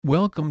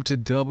Welcome to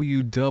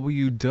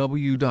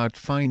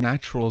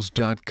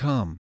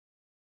www.finaturals.com.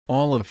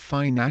 All of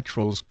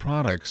Finaturals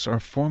products are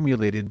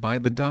formulated by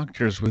the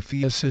doctors with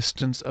the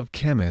assistance of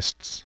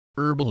chemists,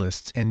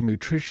 herbalists and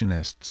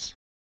nutritionists.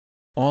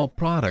 All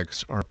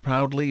products are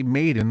proudly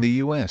made in the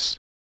U.S.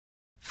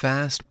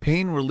 Fast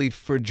pain relief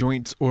for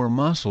joints or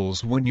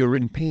muscles. When you're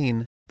in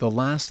pain, the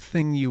last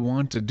thing you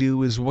want to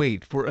do is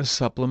wait for a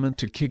supplement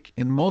to kick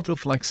in.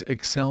 Multiflex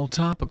XL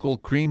Topical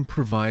Cream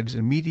provides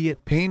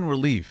immediate pain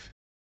relief.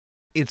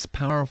 Its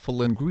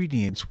powerful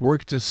ingredients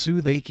work to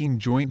soothe aching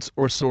joints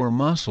or sore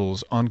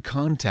muscles on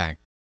contact.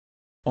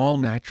 All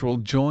natural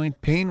joint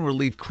pain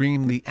relief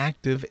cream. The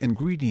active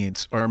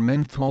ingredients are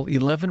menthol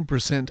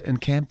 11%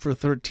 and camphor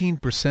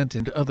 13%,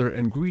 and other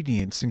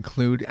ingredients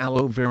include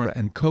aloe vera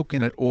and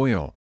coconut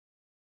oil.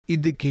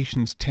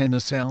 Indications: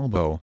 tennis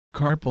elbow,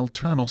 carpal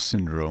tunnel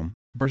syndrome,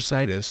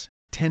 bursitis,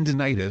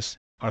 tendinitis,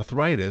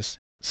 arthritis,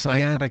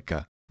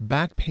 sciatica,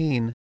 back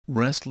pain,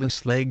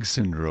 restless leg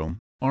syndrome,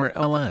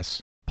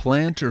 RLS,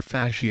 plantar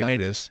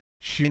fasciitis,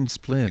 shin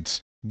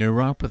splints,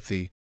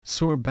 neuropathy,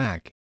 sore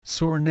back,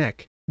 sore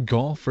neck,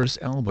 golfer's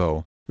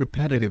elbow,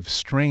 repetitive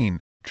strain,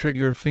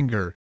 trigger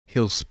finger,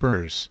 heel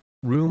spurs,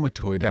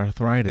 rheumatoid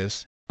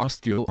arthritis,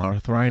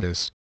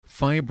 osteoarthritis,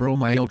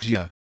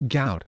 fibromyalgia,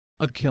 gout,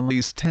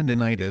 Achilles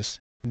tendinitis,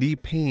 knee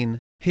pain,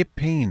 hip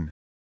pain.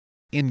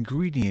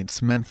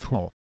 Ingredients: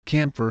 menthol,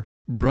 camphor,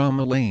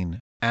 bromelain,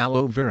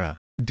 aloe vera,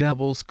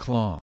 devil's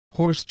claw,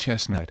 horse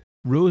chestnut,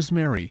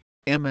 rosemary,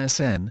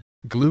 MSM,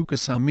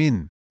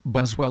 glucosamine,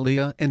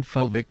 boswellia and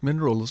fulvic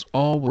minerals,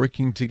 all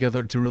working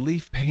together to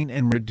relieve pain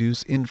and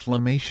reduce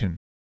inflammation.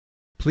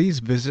 Please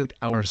visit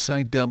our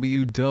site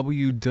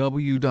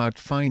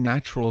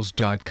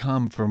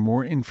www.finaturals.com for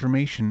more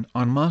information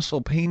on muscle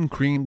pain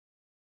cream.